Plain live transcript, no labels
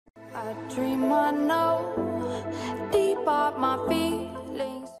I dream I know deep up my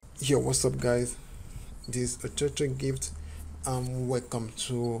feelings. Yo, what's up guys? This is OchoochogiftYT. Welcome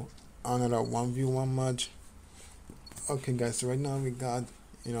to another 1v1 match. Okay guys, so right now we got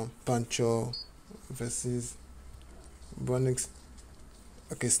Pancho versus iBunnxy.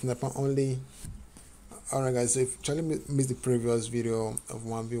 Okay, sniper only. Alright guys, so if you actually missed the previous video of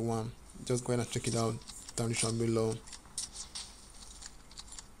 1v1, just go ahead and check it out down the description below.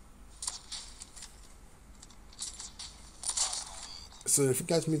 So if you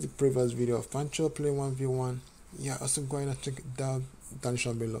guys missed the previous video of Pancho playing 1v1, yeah, also go ahead and check it down the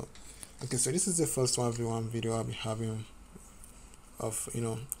description below. Okay, so this is the first 1v1 video I'll be having of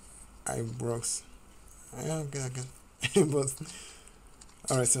iBunnxy. Yeah, okay. But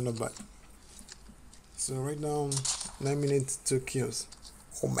alright, so not bad. So right now 9 minutes 2 kills.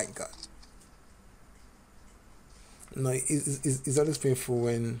 Oh my god. No, it's always painful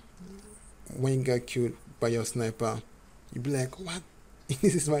when you get killed by your sniper. You be like, what?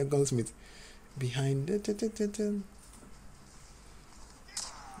 This is my gunsmith behind it.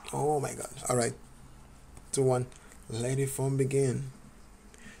 Oh my god. Alright, 2-1. Let it fun begin.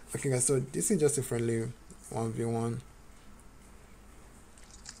 Okay guys, so this is just a friendly 1v1.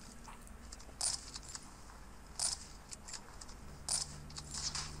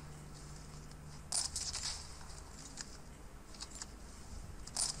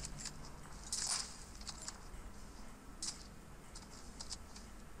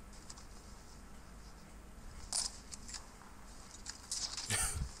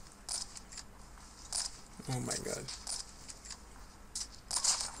 Oh my god.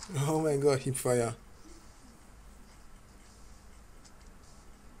 Oh my god, hip fire.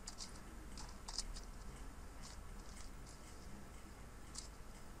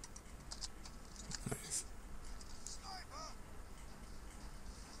 Nice.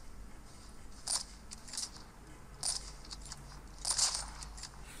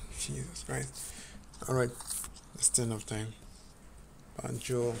 Jesus Christ. Alright, it's 10 of time.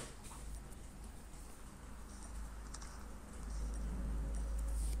 Pancho.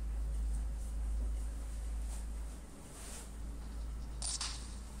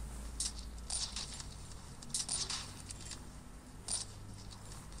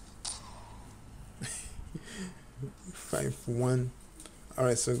 Five one.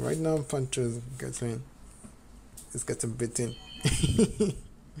 Alright, so right now Pancho is getting beaten.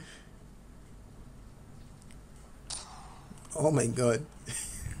 Oh my god.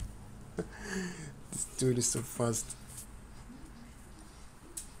 This dude is so fast.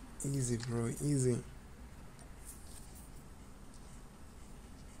 Easy bro, easy.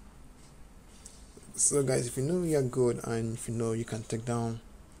 So guys, if you know you're good and if you know you can take down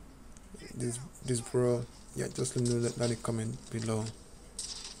this bro, yeah, just let me know that in comment below.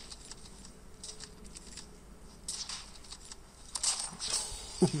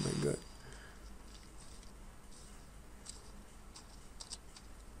 Oh my god.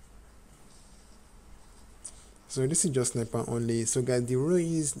 So this is just sniper only. So guys, the rule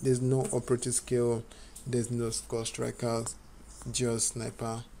is there's no operative skill, there's no score strikers, just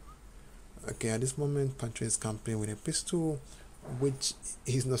sniper. Okay, at this moment Pancho is camping with a pistol, which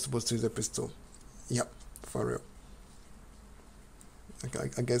he's not supposed to use a pistol. Yep, for real. Okay,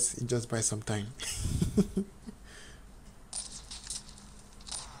 I guess he just buys some time.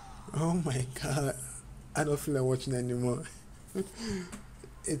 Oh my god, I don't feel like watching anymore.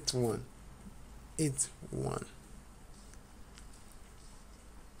 8-1. 8-1.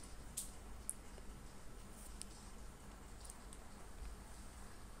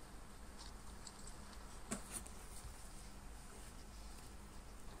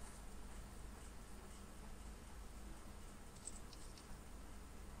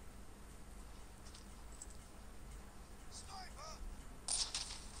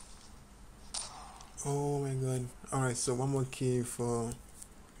 Oh my god. Alright, so one more kill for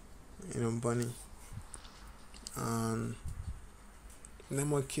Bunny, and 9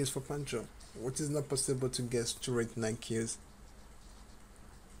 more kills for Pancho, which is not possible to get straight 9 kills.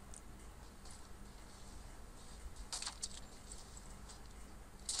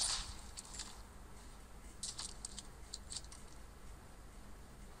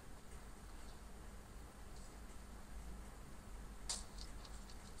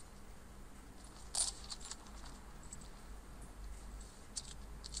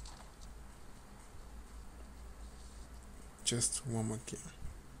 Just one more kill.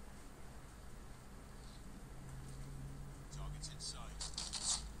 Target's in sight.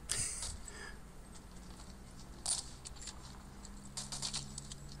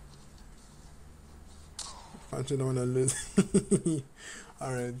 Pancho don't wanna lose.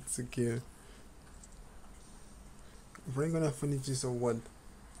 Alright, it's okay. We're gonna finish this or what?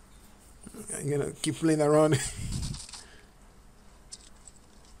 I'm gonna keep playing around.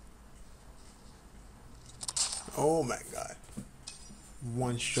 Oh my god.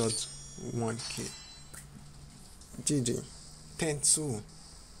 One shot, 1k. GG. 10-2.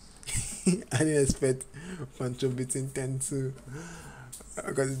 I didn't expect Pancho beating 10-2.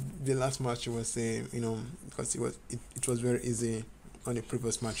 Because the last match was saying, because it was very easy on the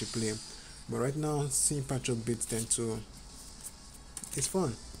previous match we played. But right now, seeing Pancho beat 10-2, it's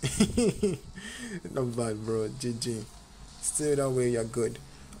fun. Not bad, bro. GG. Stay that way, you're good.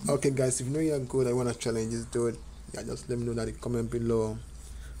 Okay, guys, if you know you're good, I want to challenge this dude. Yeah, just let me know that in the comment below,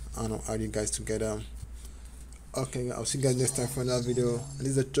 and I'll add you guys together. Okay, I'll see you guys next time for another video. And this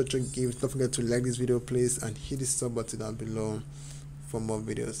is a Ochocho Gift. Don't forget to like this video, please, and hit the sub button down below for more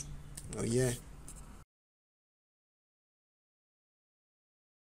videos. Oh yeah.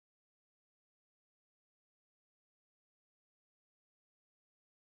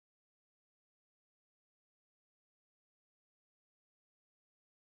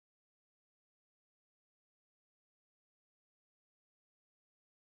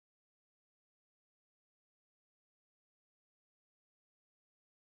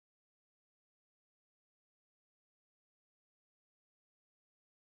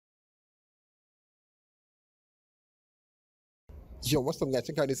 Yo, what's up, guys?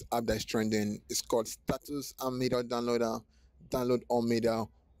 Check out this app that's trending. It's called Status and Media Downloader. Download all media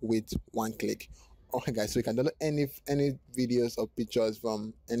with one click. Okay, guys, so you can download any videos or pictures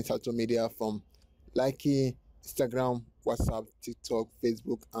from any social media, from Likey, Instagram, WhatsApp, TikTok,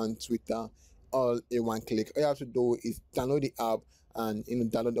 Facebook, and Twitter, all in one click. All you have to do is download the app and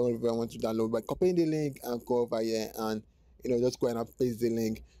download whatever you want to download by copying the link and go over here and just go ahead and paste the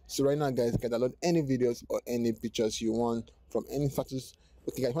link. So right now, guys, you can download any videos or any pictures you want from any status.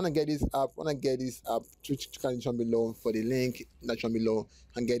 Okay, guys, want to get this app, click down below for the link down below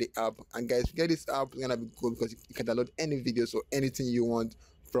and get the app. And guys, get this app, it's gonna be good because you can download any videos or anything you want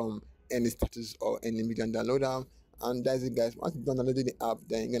from any status or any media and download them. And that's it, guys. Once you've downloaded the app,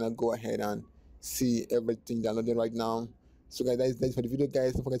 then you're gonna go ahead and see everything downloaded right now. So guys, that's for the video,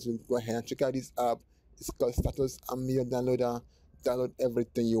 guys. Don't forget to go ahead and check out this app. It's called Status and Media Downloader. Download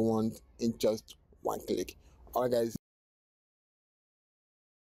everything you want in just one click. Alright, guys.